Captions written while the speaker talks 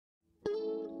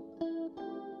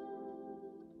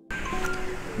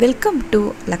Welcome to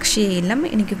lakshyaillam.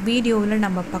 இன்னைக்கு வீடியோவில்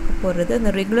நம்ம பார்க்க போகிறது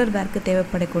இந்த ரெகுலர் வேர்க்கு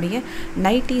தேவைப்படக்கூடிய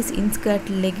நைட்டிஸ், இன்ஸ்கர்ட்,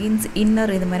 லெகின்ஸ்,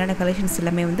 இன்னர் இது மாதிரியான கலெக்ஷன்ஸ்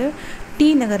எல்லாமே வந்து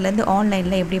T.Nagarலேருந்து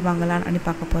ஆன்லைனில் எப்படி வாங்கலாம்னு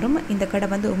பார்க்க போகிறோம். இந்த கடை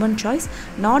வந்து உமன் சாய்ஸ்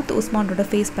நார்த் உஸ்மான் ரோட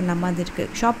ஃபேஸ் பண்ண மாதிரி இருக்குது.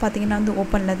 ஷாப் பார்த்திங்கன்னா வந்து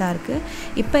ஓப்பனில் தான் இருக்குது.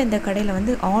 இப்போ இந்த கடையில்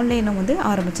வந்து ஆன்லைனும் வந்து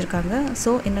ஆரம்பிச்சிருக்காங்க.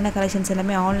 ஸோ என்னென்ன கலெக்ஷன்ஸ்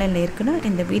எல்லாமே ஆன்லைனில் இருக்குன்னு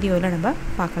இந்த வீடியோவில் நம்ம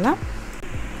பார்க்கலாம்.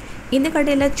 இந்த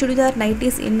கடையில் சுடிதார்,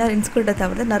 நைட்டிஸ், இன்னர், இன்ஸ்கர்ட்டை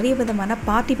தவிர நிறைய விதமான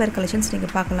பார்ட்டி வேர் கலெக்ஷன்ஸ்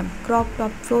நீங்கள் பார்க்கலாம். க்ராப்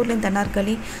டாப், ஃப்ளோர்லைன்,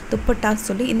 தன்னார்கலி, துப்பட்டாஸ்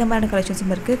சொல்லி இந்த மாதிரி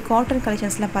கலெக்ஷன்ஸும் இருக்குது. காட்டன்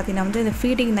கலெக்ஷன்ஸ்லாம் பார்த்தீங்கன்னா வந்து இந்த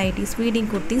ஃபீடிங் நைட்டிஸ், ஃபீடிங்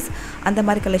குர்த்திஸ் அந்த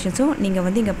மாதிரி கலெக்ஷன்ஸும் நீங்கள்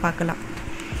வந்து இங்கே பார்க்கலாம்.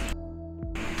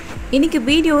 இன்றைக்கி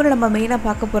வீடியோவில் நம்ம மெயினாக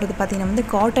பார்க்க போகிறது பார்த்திங்கன்னா வந்து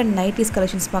காட்டன் நைட்டிஸ்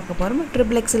கலெக்ஷன்ஸ் பார்க்க போகிறோம்.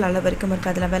 XXL அளவு வரைக்கும்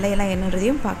இருக்குது. அதில் விலையெல்லாம்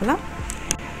என்னன்றதையும் பார்க்கலாம்.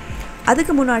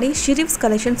 அதுக்கு முன்னாடி ஷிரீவ்ஸ்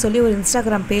கலெக்ஷன் சொல்லி ஒரு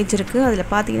இன்ஸ்டாகிராம் பேஜ் இருக்குது. அதில்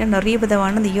பார்த்தீங்கன்னா நிறைய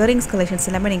விதமான இந்த இயரிங்ஸ் கலெக்ஷன்ஸ்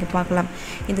எல்லாமே நீங்கள் பார்க்கலாம்.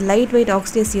 இந்த லைட் வெயிட்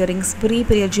ஆக்சிடைஸ் இயரிங்ஸ்,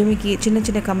 பெரிய ஜிமிக்கி,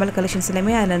 சின்ன கம்மல் கலெக்ஷன்ஸ்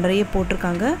எல்லாமே அதில் நிறைய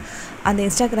போட்டிருக்காங்க. அந்த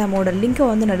இன்ஸ்டாகிராமோட லிங்க்கை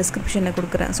வந்து நான் டிஸ்கிரிப்ஷனில்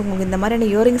கொடுக்குறேன். ஸோ உங்களுக்கு இந்த மாதிரியான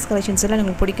இயரிங்ஸ் கலெக்ஷன்ஸ் எல்லாம்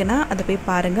உங்களுக்கு பிடிக்குன்னா அதை போய்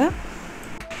பாருங்கள்.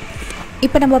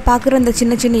 இப்போ நம்ம பார்க்குற இந்த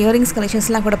சின்ன இயரிங்ஸ்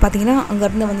கலெக்ஷன்ஸ்லாம் கூட பார்த்தீங்கன்னா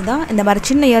அங்கேருந்து வந்து தான். இந்த மாதிரி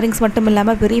சின்ன இயரிங்ஸ் மட்டும்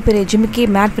இல்லாமல் பெரிய ஜிமிக்கி,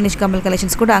 மேட் ஃபினிஷ் கம்மல்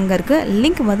கலெக்ஷன்ஸ் கூட அங்கே இருக்குது.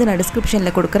 லிங்க் வந்து நான்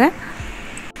டிஸ்கிரிப்ஷனில் கொடுக்குறேன்.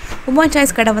 உமன்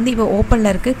சாய்ஸ் கடை வந்து இப்போ ஓப்பனில்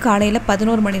இருக்குது. காலையில்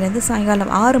 11 மணிலேருந்து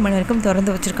சாயங்காலம் 6 மணி வரைக்கும்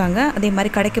திறந்து வச்சுருக்காங்க. அதே மாதிரி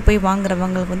கடைக்கு போய்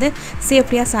வாங்குறவங்களுக்கு வந்து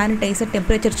சேஃப்டியாக சானிடைசர்,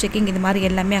 டெம்பரேச்சர் செக்கிங் இது மாதிரி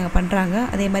எல்லாமே அங்கே பண்ணுறாங்க.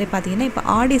 அதே மாதிரி பார்த்தீங்கன்னா இப்போ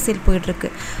ஆடி சேல் போயிட்டுருக்கு.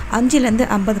 5லேருந்து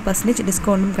 50%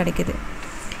 டிஸ்கவுண்ட்டும் கிடைக்குது.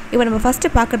 இப்போ நம்ம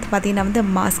ஃபஸ்ட்டு பார்க்குறது பார்த்தீங்கன்னா வந்து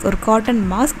மாஸ்க், ஒரு காட்டன்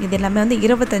மாஸ்க். இது எல்லாமே வந்து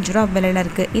 25 ரூபா விலையில்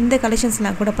இருக்குது. இந்த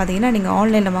கலெக்ஷன்ஸ்லாம் கூட பார்த்தீங்கன்னா நீங்கள்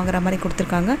ஆன்லைனில் வாங்குற மாதிரி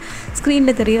கொடுத்துருக்காங்க.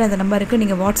 ஸ்க்ரீனில் தெரியிற அந்த நம்பருக்கு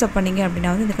நீங்கள் வாட்ஸ்அப் பண்ணிங்க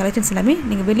அப்படின்னா வந்து இந்த கலெக்ஷன்ஸ் எல்லாமே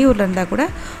நீங்கள் வெளியூரில் இருந்தால் கூட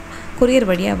கொரியர்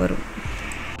வழியாக வரும்.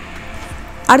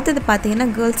 அடுத்தது பார்த்தீங்கன்னா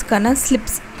கேர்ள்ஸ்க்கான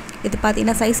ஸ்லிப்ஸ். இது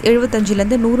பார்த்தீங்கன்னா சைஸ்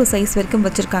 75லேருந்து 100 சைஸ் வரைக்கும்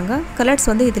வச்சுருக்காங்க. கலர்ஸ்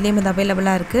வந்து இதுலேயும் வந்து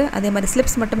அவைலபிளாக இருக்குது. அதே மாதிரி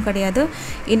ஸ்லிப்ஸ் மட்டும் கிடையாது,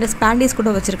 இந்த ஸ்பாண்டிஸ்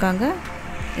கூட வச்சுருக்காங்க.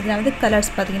 இதில் வந்து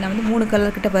கலர்ஸ் பார்த்தீங்கன்னா வந்து 3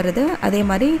 கலர்கிட்ட வருது. அதே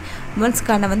மாதிரி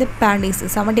உமன்ஸ்க்கான வந்து பேண்டிஸ்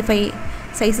 75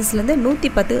 சைஸஸ்லேருந்து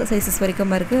 110 சைஸஸ்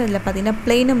வரைக்கும் இருக்குது. இதில் பார்த்தீங்கன்னா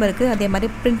ப்ளெயினும் இருக்குது, அதே மாதிரி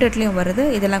பிரிண்டட்லேயும் வருது.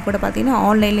 இதெல்லாம் கூட பார்த்தீங்கன்னா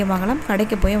ஆன்லைன்லேயும் வாங்கலாம்,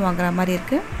 கடைக்கு போய் வாங்குற மாதிரி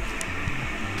இருக்குது.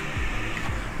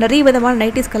 நிறைய விதமான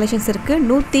நைட்டிஸ் கலெக்ஷன்ஸ் இருக்குது.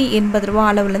 180 ரூபா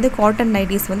அளவுலேருந்து காட்டன்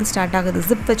நைட்டிஸ் வந்து ஸ்டார்ட் ஆகுது.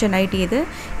 ஜிப் வச்ச நைட்டி இது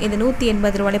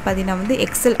 180 ரூபாலே பார்த்தீங்கன்னா வந்து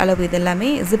XL அளவு. இது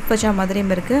எல்லாமே ஜிப் வச்ச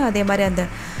மாதிரியும் இருக்குது. அதே மாதிரி அந்த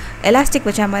எலாஸ்டிக்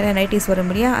வச்ச மாதிரி நைட்டிஸ்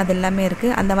வரும் இல்லையா, அது எல்லாமே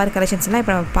இருக்குது. அந்த மாதிரி கலெக்ஷன்ஸ்லாம்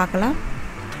இப்போ நம்ம பார்க்கலாம்.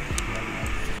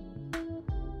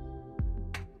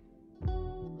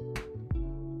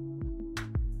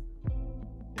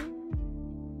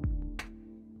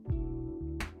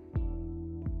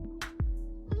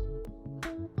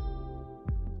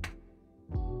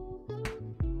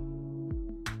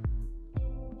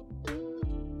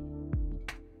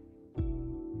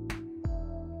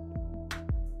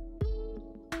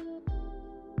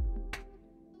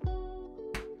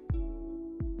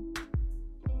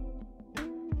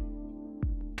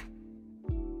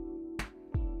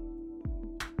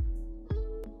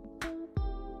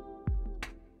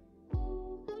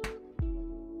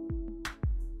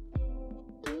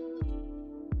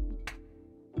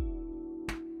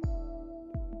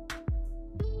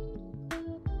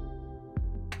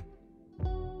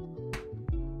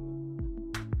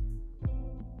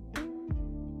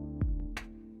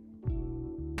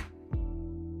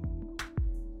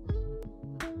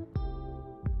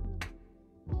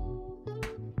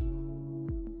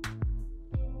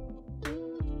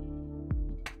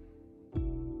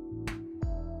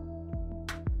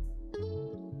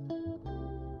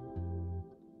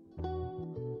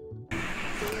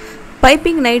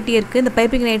 பைப்பிங் நைட்டி இருக்குது. இந்த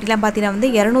பைப்பிங் நைட்டிலாம் பார்த்தீங்கன்னா வந்து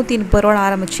 230 ரூபா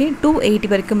ஆரம்பிச்சு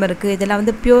 280 வரைக்கும் இருக்குது. இதெல்லாம்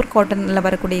வந்து பியூர் காட்டனில்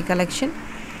வரக்கூடிய கலெக்ஷன்.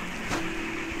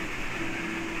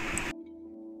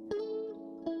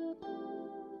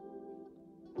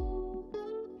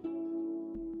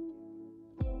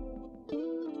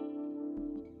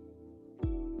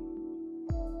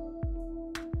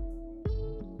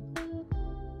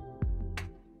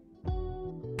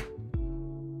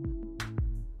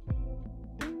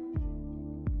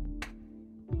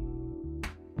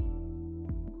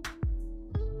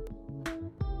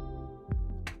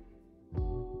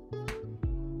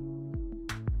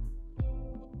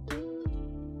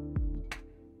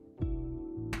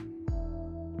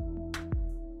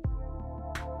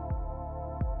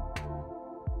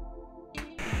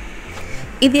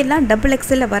 இது எல்லாம்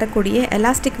XXL வரக்கூடிய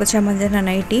எலாஸ்டிக் வச்ச மாதிரியான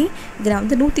நைட்டி. இதில்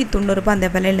வந்து 190 ரூபா அந்த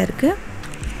விலையில் இருக்குது.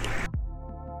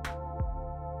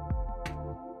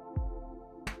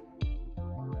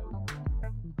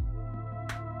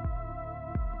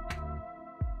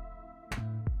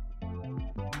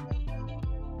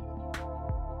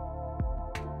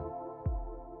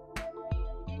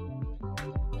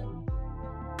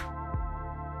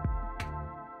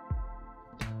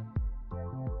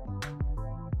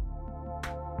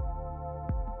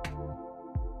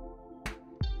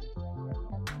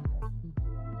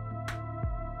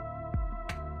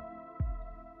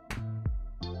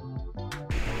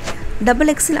 டபுள்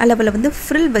எக்ஸல் அளவில் வந்து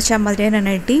ஃப்ரில் வச்ச மாதிரியான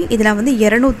நைட்டி. இதில் வந்து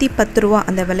 210 ரூபா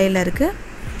அந்த விலையில் இருக்குது.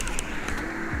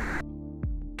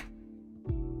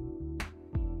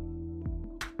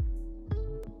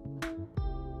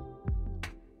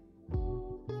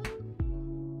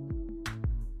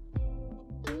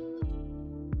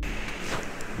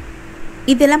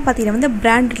 இதெல்லாம் பார்த்தீங்கன்னா வந்து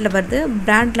பிராண்டில் வருது.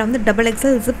 பிராண்டில் வந்து டபுள்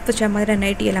எக்ஸல் ஜிப் வச்ச மாதிரி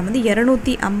நைட்டி எல்லாம் வந்து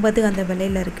 250 அந்த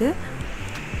விலையில் இருக்குது.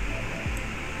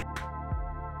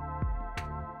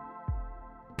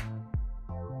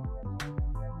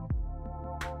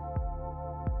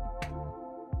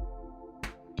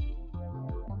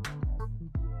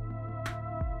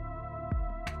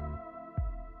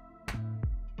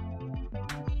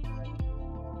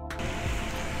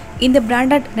 இந்த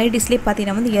பிராண்டட் நைட்டிஸ்லேயே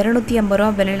பார்த்தீங்கன்னா வந்து 250 ரூபா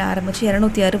விலையில் ஆரம்பிச்சு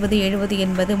 260, 70,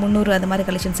 80, 300 அது மாதிரி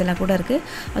கலெக்ஷன்ஸ் எல்லாம் கூட இருக்குது.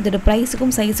 அதோட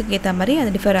ப்ரைஸுக்கும் சைஸுக்கும் ஏற்ற மாதிரி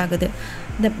அது டிஃபர் ஆகுது.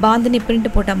 இந்த பாந்தினி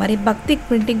பிரிண்ட் போட்ட மாதிரி, பக்திக்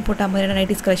பிரிண்டிங் போட்ட மாதிரியான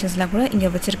நைட்டிஸ் கலெக்ஷன்ஸ்லாம் கூட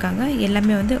இங்கே வச்சுருக்காங்க.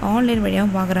 எல்லாமே வந்து ஆன்லைன்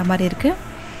வழியாகவும் வாங்குற மாதிரி இருக்குது.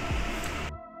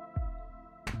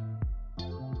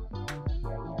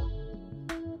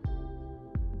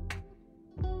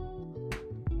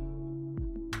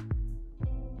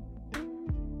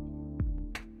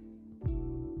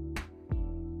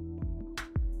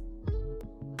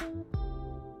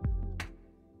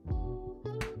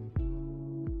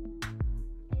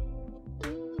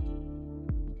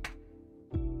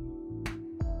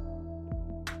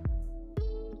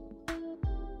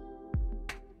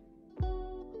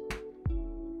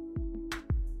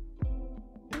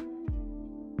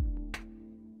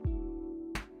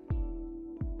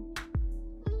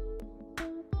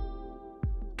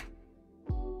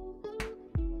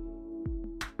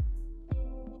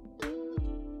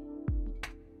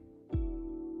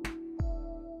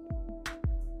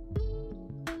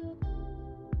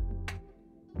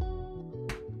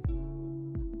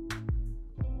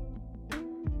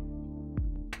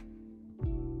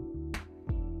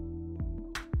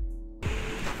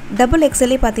 டபுள்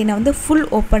எக்ஸ்எல்லே பார்த்தீங்கன்னா வந்து ஃபுல்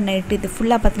ஓப்பன் நைட். இது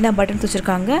ஃபுல்லாக பார்த்தீங்கன்னா பட்டன்ஸ்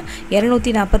வச்சுருக்காங்க.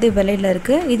 240 விலையில்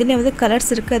இருக்குது. இதுலேயே வந்து கலர்ஸ்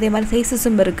இருக்குது, அதே மாதிரி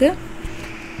சைஸஸும் இருக்குது.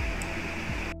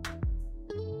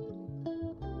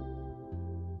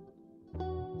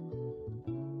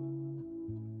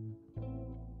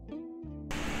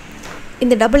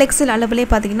 இந்த டபுள் எக்ஸ்எல் அளவுலேயே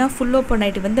பார்த்தீங்கன்னா ஃபுல் ஓப்பன்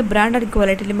நைட் வந்து பிராண்டட்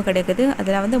குவாலிட்டிலையுமே கிடைக்குது.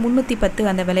 அதில் வந்து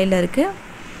 310 அந்த விலையில் இருக்குது.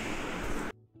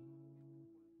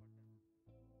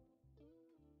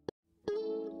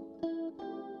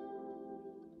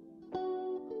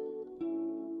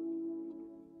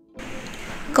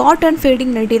 காட்டன்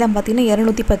ஃபேடிங் நைட்டிலாம் பார்த்தீங்கன்னா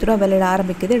 210 ரூபா விலையில்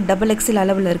ஆரம்பிக்குது. டபுள் எக்ஸ்எல்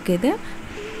அளவில் இருக்குது.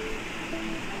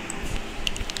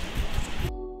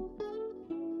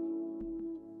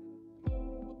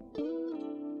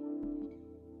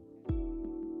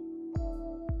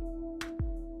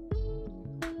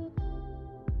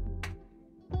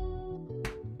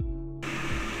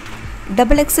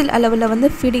 டபுள் எக்ஸ்எல் அளவில் வந்து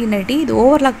ஃபீடிங் நைட்டி. இது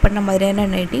ஓவர்லாக் பண்ண மாதிரியான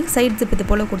நைட்டி. சைட் ஜிப் இது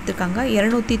போல் கொடுத்துருக்காங்க.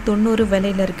 290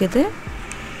 விலையில் இருக்குது.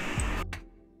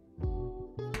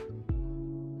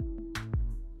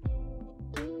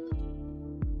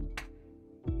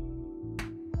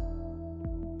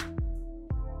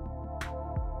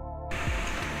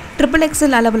 ட்ரிபிள்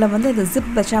எக்ஸ்எல் அளவில் வந்து இது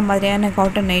ஜிப் வச்ச மாதிரியான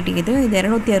காட்டன் நைட்டி. இது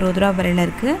 260 ரூபா விலையில்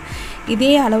இருக்குது.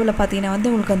 இதே அளவில் பார்த்தீங்கன்னா வந்து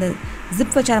உங்களுக்கு அந்த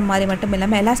ஜிப் வச்ச மாதிரி மட்டும்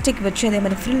இல்லாமல் எலாஸ்டிக் வச்சு அதே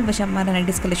மாதிரி ஃப்ரில் வச்ச மாதிரி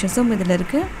நைட்டிஸ் கலெக்ஷன்ஸும் இதில்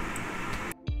இருக்குது.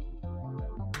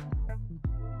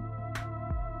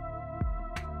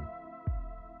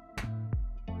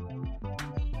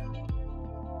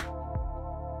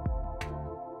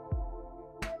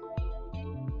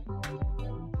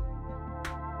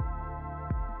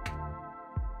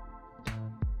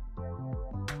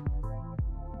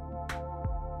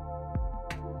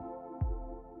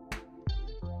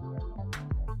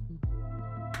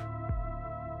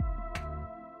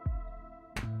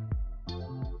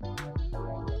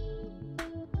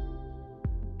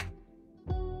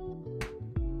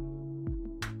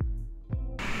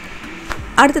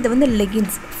 அடுத்தது வந்து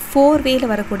லெகின்ஸ். 4 வேல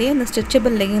வரக்கூடிய இந்த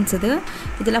ஸ்ட்ரெச்சபிள் லெகின்ஸ்.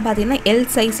 இதெல்லாம் பார்த்தீங்கன்னா எல்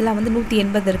சைஸ்லாம் வந்து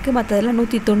 180 இருக்குது. மற்றதெல்லாம்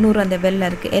 190 அந்த வெல்ல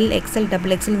இருக்குது. எல், எக்ஸ்எல்,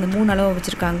 டபுள் எக்ஸ்எல் இந்த 3 அளவு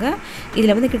வச்சுருக்காங்க.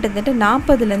 இதில் வந்து கிட்டத்தட்ட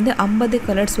 40லேருந்து 50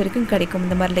 கலர்ஸ் வரைக்கும் கிடைக்கும்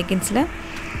இந்த மாதிரி லெகின்ஸில்.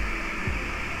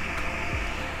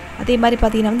 அதே மாதிரி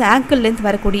பார்த்தீங்கன்னா வந்து ஆங்கிள் லென்த்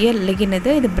வரக்கூடிய லெகின்.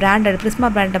 இது பிராண்டட் கிறிஸ்மா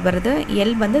பிராண்டில் வருது.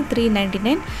 எல் வந்து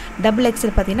 399, டபுள்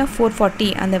எக்ஸ்எல் பார்த்தீங்கன்னா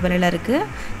 440 அந்த விலையில் இருக்குது.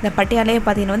 இந்த பட்டியாலையே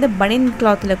பார்த்தீங்கன்னா வந்து பனியன்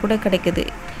கிளாத்தில் கூட கிடைக்குது.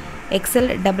 எக்ஸ்எல்,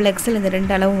 டபுள் எக்ஸ்எல் இந்த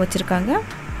 2 அளவும் வச்சுருக்காங்க.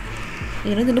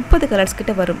 இது வந்து 30 கலர்ஸ்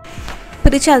கிட்ட வரும்.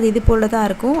 பிரிச்சா அது இது போல் தான்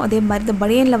இருக்கும். அதே மாதிரி இந்த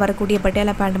பனியனில் வரக்கூடிய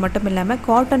பட்டியாலா பேண்ட் மட்டும் இல்லாமல்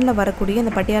காட்டனில் வரக்கூடிய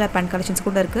அந்த பட்டியாலா பேண்ட் கலெக்ஷன்ஸ்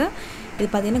கூட இருக்குது. இது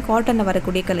பார்த்திங்கன்னா காட்டனில்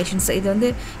வரக்கூடிய கலெக்ஷன்ஸ். இது வந்து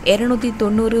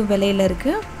 290 விலையில்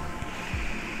இருக்குது.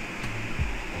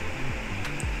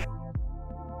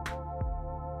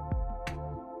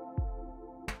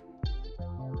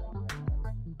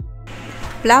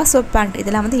 பிளாசோ பேண்ட்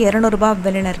இதெல்லாம் வந்து 200 ரூபாய்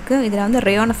விலையில் இருக்குது. இதில் வந்து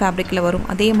ரயான் ஃபேப்ரிக்கில் வரும்.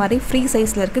 அதே மாதிரி ஃப்ரீ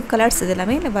சைஸில் இருக்குது. கலர்ஸ்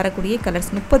இதெல்லாமே வரக்கூடிய கலர்ஸ்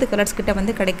 30 கலர்ஸ் கிட்ட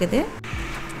வந்து கிடைக்குது.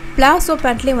 பிளாசோ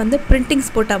பேண்ட்லேயே வந்து பிரிண்டிங்ஸ்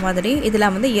போட்ட மாதிரி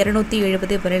இதெல்லாம் வந்து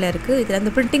 270 விலையில் இருக்குது. இதில்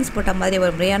வந்து பிரிண்டிங்ஸ் போட்ட மாதிரி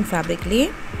வரும் ரயான் ஃபேப்ரிக்லேயே.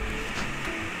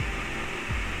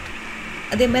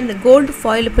 அதே மாதிரி இந்த கோல்டு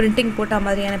ஃபாயில் பிரிண்டிங் போட்ட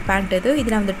மாதிரியான பேண்ட்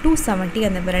இதில் வந்து 270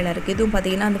 அந்த விலையில் இருக்குது. இதுவும்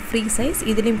பார்த்தீங்கன்னா அந்த ஃப்ரீ சைஸ்.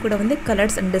 இதுலேயும் கூட வந்து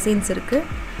கலர்ஸ் அண்ட் டிசைன்ஸ் இருக்குது.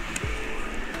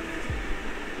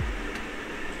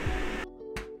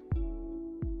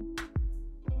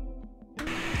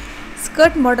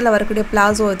 ஸ்கர்ட் மாடலில் வரக்கூடிய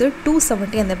பிளாசோ இது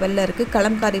 270 அந்த விலையில் இருக்குது.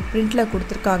 கலம்காரி பிரிண்டில்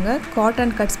கொடுத்துருக்காங்க.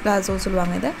 காட்டன் கட்ஸ் பிளாசோ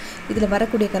சொல்லுவாங்க இதில்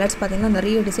வரக்கூடிய கலர்ஸ் பார்த்திங்கன்னா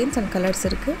நிறைய டிசைன்ஸ் அண்ட் கலர்ஸ்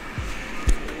இருக்குது.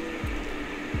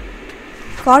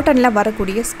 காட்டனில்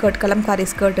வரக்கூடிய ஸ்கர்ட் கலம்காரி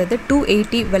ஸ்கர்ட் இது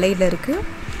 280 விலையில் இருக்குது.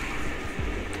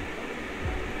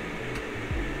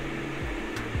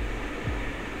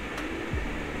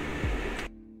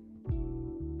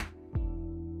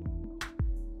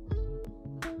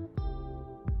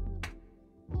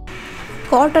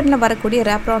 காட்டனில் வரக்கூடிய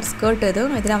ரேப்ரான் ஸ்கர்ட்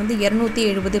இதில் வந்து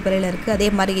 270 விலையில் இருக்குது. அதே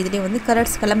மாதிரி இதுலேயே வந்து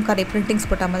கலர்ஸ் கலம்காரி பிரிண்டிங்ஸ்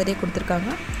போட்ட மாதிரியே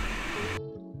கொடுத்துருக்காங்க.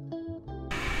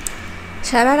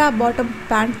 ஷராரா பாட்டம்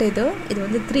பேண்ட் இது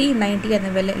வந்து 390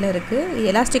 அந்த விலையில் இருக்குது.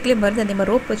 எலாஸ்டிக்லேயும் வருது. அதே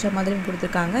மாதிரி ரோப் வச்ச மாதிரியும்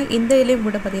கொடுத்துருக்காங்க. இந்த இதுலேயும்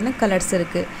கூட பார்த்திங்கன்னா கலர்ஸ்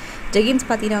இருக்குது. ஜெகின்ஸ்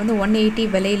பார்த்திங்கன்னா வந்து 180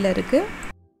 விலையில் இருக்குது.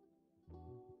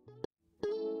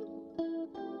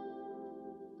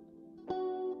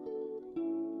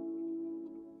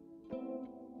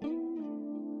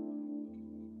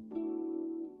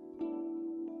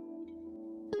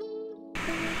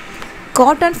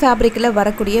 காட்டன் ஃபேப்ரிக்கில்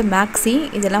வரக்கூடிய மேக்ஸி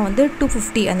இதெல்லாம் வந்து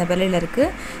 250 அந்த விலையில் இருக்குது.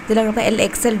 இதில் ரொம்ப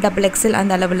LXL XXL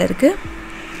அந்த அளவில் இருக்குது.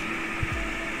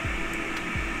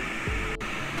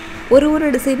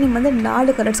 ஒரு டிசைனையும் வந்து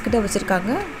 4 கலர்ஸ் கிட்ட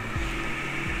வச்சுருக்காங்க.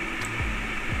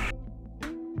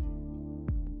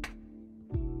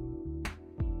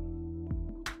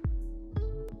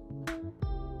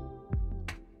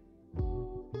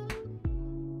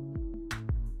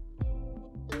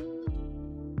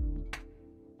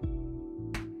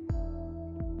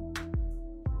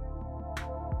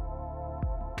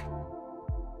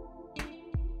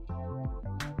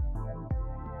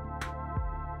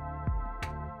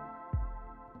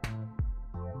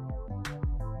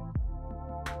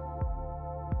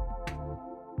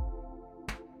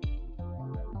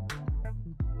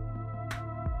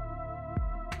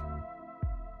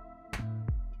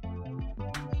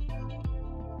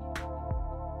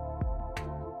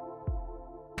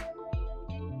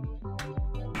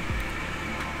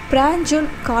 பிராஞ்சூன்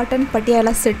காட்டன்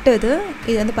பட்டியாலா செட்டு இது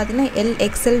வந்து பார்த்திங்கன்னா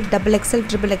LXL XXL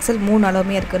XXL 3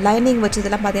 அளவுமே இருக்குது. லைனிங்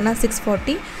வச்சதெல்லாம் பார்த்திங்கன்னா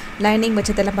 640, லைனிங்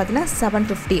வச்சதெல்லாம் பார்த்திங்கன்னா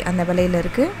 750 அந்த விலையில்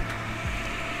இருக்குது.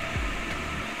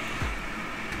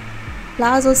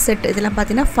 பிளாசோ செட் இதெல்லாம்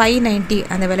பார்த்திங்கன்னா 590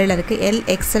 அந்த விலையில் இருக்குது.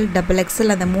 LXL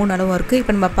XXL அந்த 3 அளவும் இருக்குது.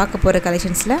 இப்போ நம்ம பார்க்க போகிற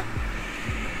கலெக்ஷன்ஸில்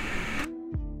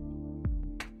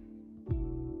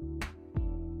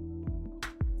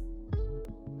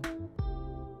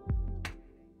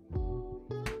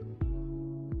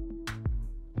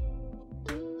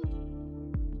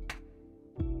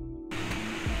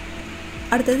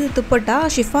அடுத்தது துப்பட்டா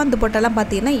ஷிஃபான் துப்பட்டாலாம்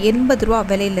பார்த்தீங்கன்னா 80 ரூபா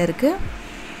விலையில் இருக்குது.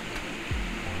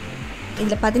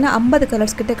 இதில் பார்த்தீங்கன்னா 50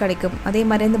 கலர்ஸ் கிட்ட கிடைக்கும். அதே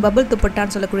மாதிரி இந்த பபுள்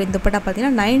துப்பட்டான்னு சொல்லக்கூடிய இந்த துப்பட்டா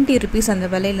பார்த்தீங்கன்னா 90 ருபீஸ் அந்த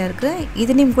விலையில் இருக்குது.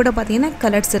 இதுலேயும் கூட பார்த்தீங்கன்னா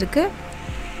கலர்ஸ் இருக்குது.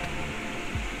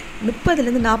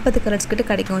 30லேருந்து 40 கலர்ஸ் கிட்ட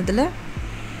கிடைக்கும் இதில்.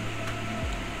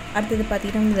 அடுத்தது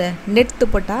பார்த்தீங்கன்னா இந்த நெட்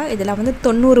துப்பட்டா இதெல்லாம் வந்து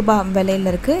 90 ரூபா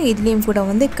விலையில் இருக்குது. இதுலேயும் கூட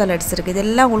வந்து கலர்ஸ் இருக்குது.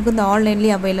 இதெல்லாம் உங்களுக்கு இந்த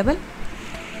ஆன்லைன்லேயும் அவைலபிள்.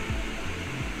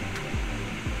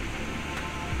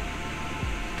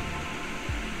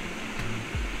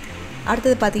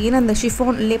 அடுத்தது பார்த்தீங்கன்னா இந்த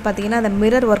ஷிஃபான்லேயே பார்த்தீங்கன்னா அந்த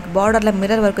மிரர் ஒர்க் பார்டரில்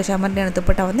மிரர் ஒர்க் ஷமர்லியான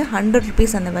துப்பட்டா வந்து 100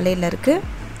 ருபீஸ் அந்த விலையில் இருக்குது.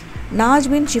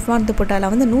 நாஜ்மின் ஷிஃபான்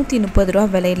துப்பட்டாவில் வந்து 130 ரூபா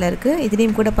விலையில் இருக்குது.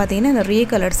 இதுலேயும் கூட பார்த்தீங்கன்னா நிறைய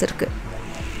கலர்ஸ் இருக்குது.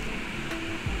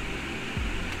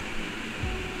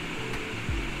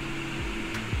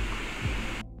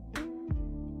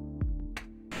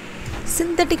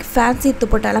 சிந்தட்டிக் ஃபேன்சி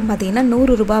துப்பட்டாலாம் பார்த்தீங்கன்னா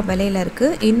 100 ரூபா விலையில்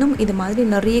இருக்குது. இன்னும் இது மாதிரி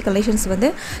நிறைய கலெக்ஷன்ஸ் வந்து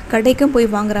கடைக்கும் போய்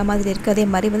வாங்குற மாதிரி இருக்குது. அதே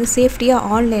மாதிரி வந்து சேஃப்டியாக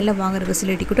ஆன்லைனில் வாங்குற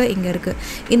ஃபெசிலிட்டி கூட இங்கே இருக்குது.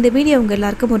 இந்த வீடியோ உங்கள்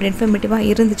எல்லாருக்கும் ஒரு இன்ஃபர்மேட்டிவாக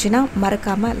இருந்துச்சுன்னா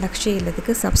மறக்காமல் லக்ஷ்ய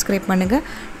இல்லத்துக்கு சப்ஸ்கிரைப் பண்ணுங்கள்.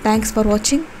 தேங்க்ஸ் ஃபார்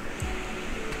வாட்சிங்.